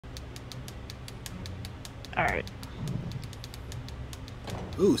Alright.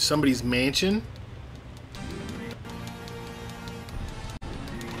 Ooh, somebody's mansion.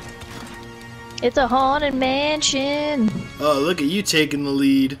 It's a haunted mansion. Oh, look at you taking the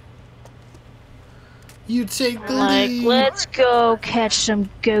lead. You take the lead. Let's go catch some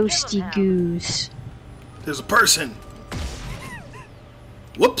ghosty goose. There's a person.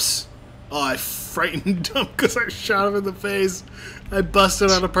 Whoops. Oh, I frightened him because I shot him in the face. I busted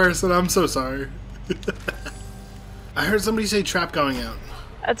out a person. I'm so sorry. I heard somebody say trap going out.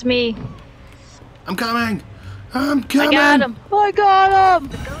 That's me. I'm coming. I'm coming. I got him. I got him.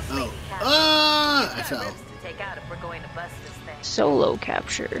 Oh. Ah! I fell. Solo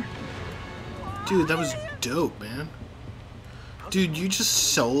capture. Dude, that was dope, man. Dude, you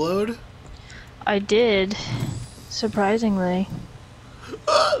just soloed? I did. Surprisingly.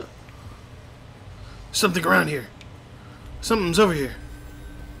 Something around here. Something's over here.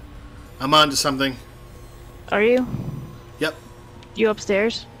 I'm on to something. Are you? Yep. You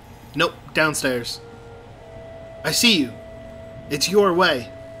upstairs? Nope, downstairs. I see you. It's your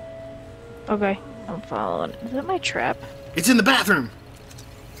way. Okay, I'm following. Is that my trap? It's in the bathroom.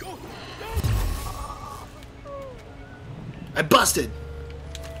 I busted.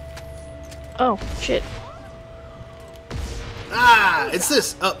 Oh, shit. Ah, it's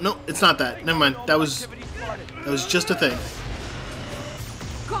this. Oh, no, it's not that. Never mind. That was just a thing.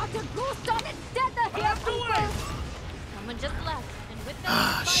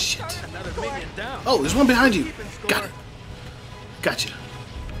 Ah, shit. Oh, there's one behind you. Got it. Gotcha.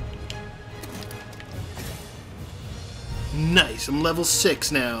 Nice. I'm level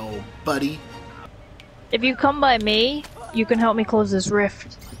 6 now, buddy. If you come by me, you can help me close this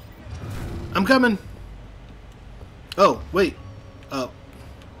rift. I'm coming. Oh, wait.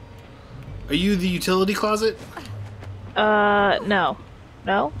 Are you the utility closet? No.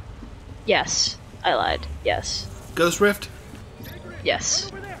 No? Yes. I lied. Yes. Ghost Rift?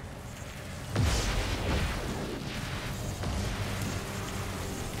 Yes.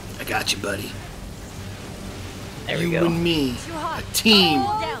 I got you, buddy. There we You go. and me. A team.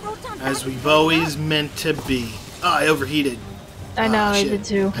 As we've always meant to be. Oh, I overheated. I know, I shit. did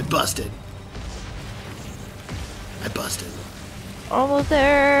too. I busted. I busted. Almost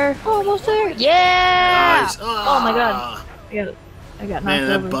there. Almost there. Yeah! Nice. Oh my god. I got knocked Man,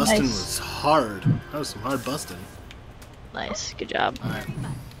 that over. busting Nice. was hard. That was some hard busting. Nice. Good job. Alright.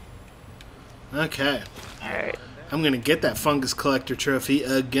 Okay. Alright. I'm gonna get that fungus collector trophy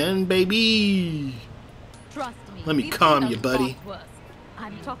again, baby. Trust me. Let me calm you, buddy.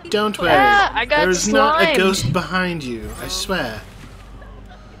 Don't worry. Ah, I got There's not a slimed. ghost behind you, I swear.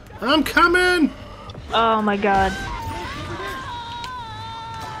 I'm coming! Oh my god.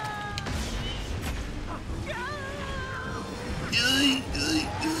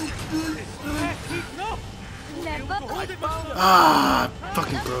 Ah,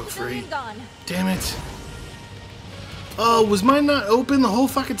 fucking broke free. Damn it. Oh, was mine not open the whole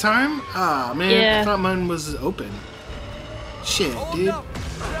fucking time? Ah, man, Yeah. I thought mine was open. Shit, dude.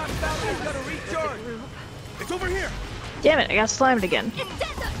 It's over here. Damn it, I got slimed again.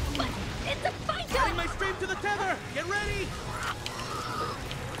 Adding my stream to the tether. Get ready.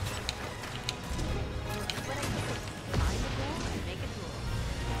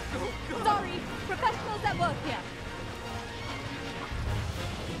 Sorry, professionals at work here.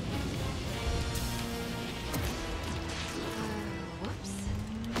 Whoops.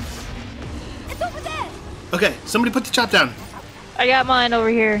 It's over there. Okay, somebody put the chop down. I got mine over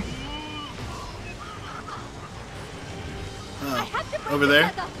here. Over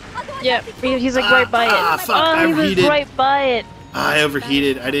there? Yep, he's like right by it. Ah, fuck, I Oh, he was overheated. right by it. Ah, I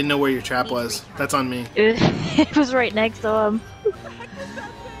overheated. I didn't know where your trap was. That's on me. It was right next to him.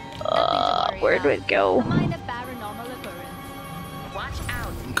 Where'd it go? Minor paranormal occurrence. Watch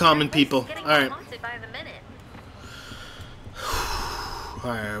out. I'm calming people. Getting Alright. haunted by the minute.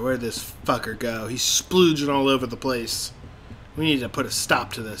 Alright, where'd this fucker go? He's splooging all over the place. We need to put a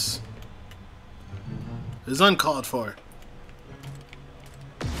stop to this. This is uncalled for.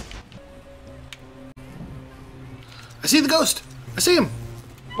 I see the ghost! I see him!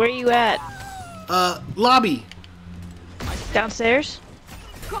 Where you at? Lobby. Downstairs?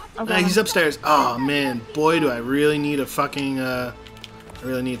 Okay. He's upstairs. Oh man, boy do I really need a fucking, I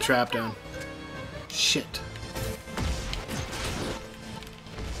really need a trap down. Shit.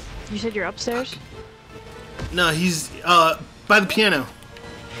 You said you're upstairs? No, he's, by the piano.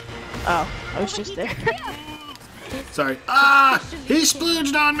 Oh, I was just there. Sorry. Ah! He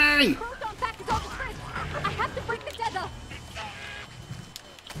splooged on me! Proton pack is on the fridge. I have to break the tether.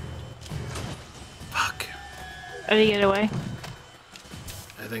 Fuck. How did he get away?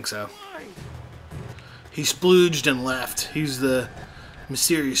 I think so. He splooged and left. He's the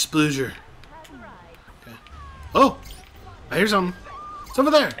mysterious splooger. Okay. Oh! I hear something. It's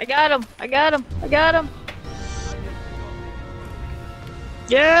over there. I got him. I got him. I got him.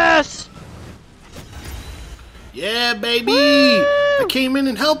 Yes! Yeah, baby! I came in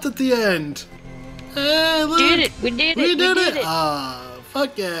and helped at the end. Hey, look! Did it. We did it. We did it. it! Ah,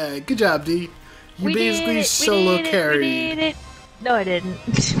 fuck yeah. Good job, D. You We did basically it. solo We did it. carried. We did it. No, I didn't.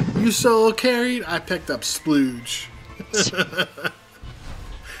 You solo carried, I picked up splooge.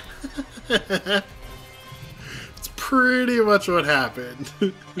 It's pretty much what happened.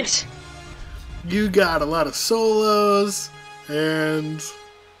 You got a lot of solos, and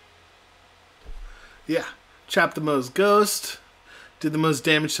yeah, trapped the most ghost, did the most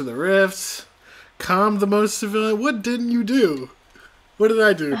damage to the rifts, calmed the most civilian. What didn't you do? What did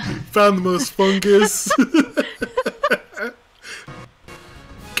I do? Found the most fungus.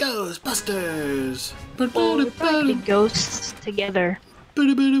 Ghostbusters! Well, we could be ghosts together.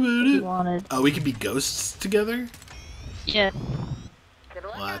 If you wanted. Oh, we could be ghosts together? Yeah. Good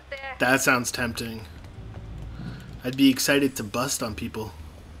luck What? out there. That sounds tempting. I'd be excited to bust on people.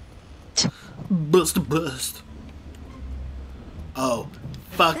 Bust. Oh,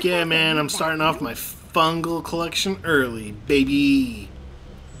 fuck yeah, man. I'm starting off my fungal collection early, baby.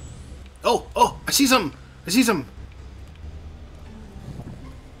 Oh, I see something. I see something.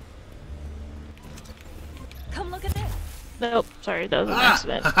 Come look at this. Nope. Sorry, that was an Ah,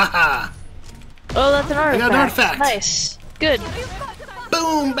 accident. ha, ha, ha. Oh, that's an artifact. got an artifact. Nice. Good.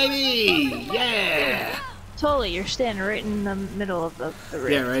 Boom, baby. Yeah. Totally, you're standing right in the middle of the rift.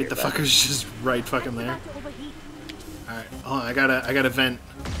 Yeah, right. here, The bud. fucker's just right fucking there. About to overheat. All right. Hold on. I gotta vent.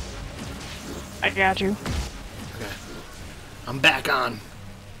 I got you. Okay. I'm back on.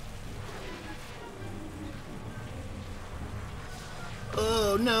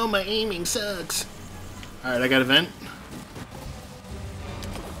 Oh no, my aiming sucks. Alright, I got a vent.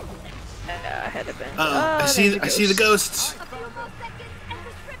 I had a vent. I see the ghosts. A few more seconds and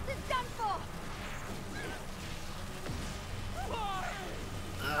the script is done for.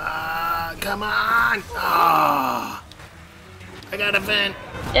 Come on! Ah, I got a vent.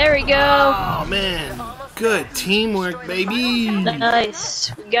 There we go. Oh man, good teamwork, baby.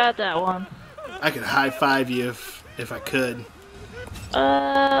 Nice. We got that one. I could high five you if I could.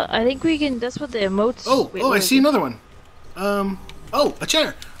 I think we can. That's what the emotes. Wait, I what see is it? another one. Oh, a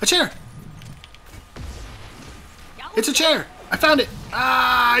chair. It's a chair. I found it.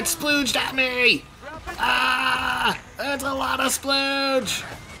 Ah, it splooged at me. Ah, that's a lot of splooge.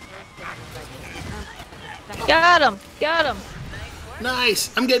 Got him. Got him.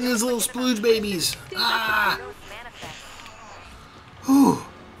 Nice. I'm getting these little splooge babies. Ah. Ghost manifest. Whew.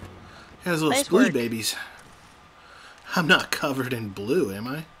 Those little Nice splooge work. babies. I'm not covered in blue, am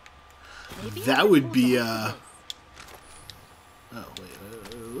I? That would be, Oh,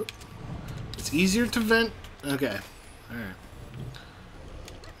 wait. It's easier to vent? Okay. Alright.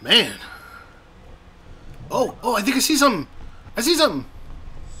 Man. Oh, I think I see something.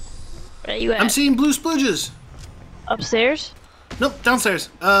 Where you at? I'm seeing blue splooges. Upstairs? Nope, downstairs.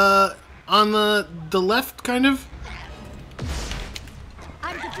 On the left, kind of.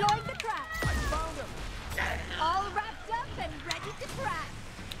 I'm deploying the trap. All wrapped up and ready to crack.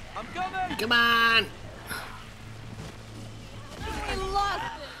 I'm coming! Come on. I lost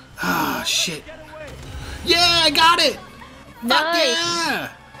it. Ah, shit. Yeah, I got it. Fuck Nice. yeah.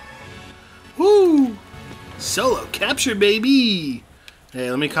 Woo. Solo capture, baby. Hey,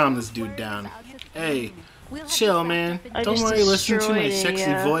 let me calm this dude down. Hey, chill, man. I Don't just worry, listen to my destroyed a,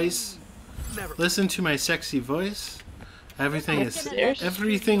 sexy uh, voice. Listen to my sexy voice. Everything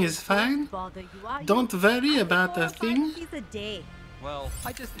is fine. Don't worry about a thing. Well,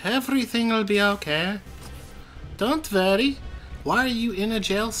 I just... Everything will be okay. Don't worry. Why are you in a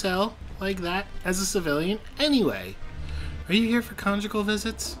jail cell like that as a civilian anyway? Are you here for conjugal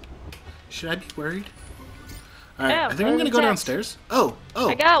visits? Should I be worried? Alright, Yeah, I think I'm gonna go text. downstairs. Oh,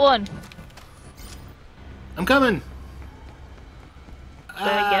 I got one. I'm coming. Did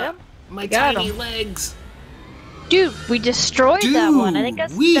I get him? My got tiny him. legs. Dude, we destroyed Dude, that one. I think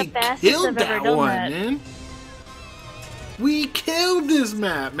that's we the fastest killed I've ever that done one, that. man. We killed this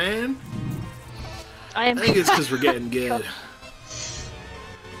map, man. I I think it's because we're getting good.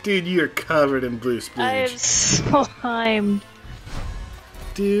 Dude, you're covered in blue I am splooge. slimed.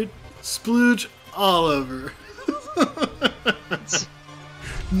 Dude, splooge all over.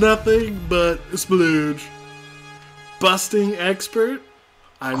 Nothing but splooge. Busting expert.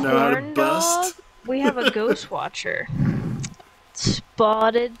 I know how to Corn bust. dog? We have a ghost watcher.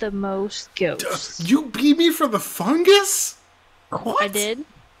 Spotted the most ghosts. You beat me for the fungus? I did.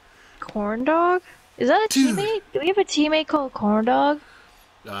 Corn dog? Is that a Dude. teammate? Do we have a teammate called Corn Dog?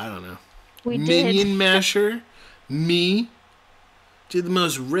 Oh, I don't know. We Minion did. Masher, me, did the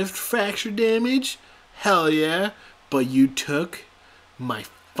most rift fracture damage. Hell yeah! But you took my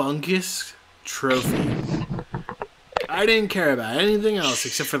fungus trophy. I didn't care about anything else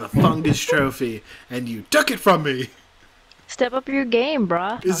except for the fungus trophy, and you took it from me. Step up your game,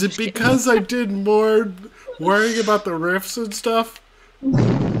 bruh. Is it because I did more worrying about the rifts and stuff?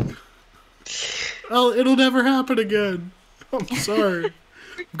 Well, it'll never happen again. I'm sorry.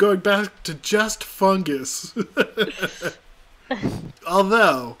 I'm going back to just fungus.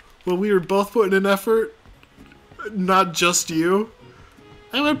 Although, when we were both putting in effort, not just you,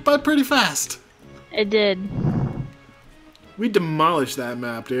 I went by pretty fast. It did. We demolished that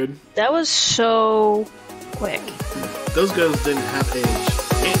map, dude. That was so quick. Those girls didn't have age.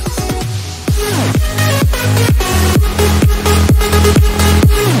 Ants.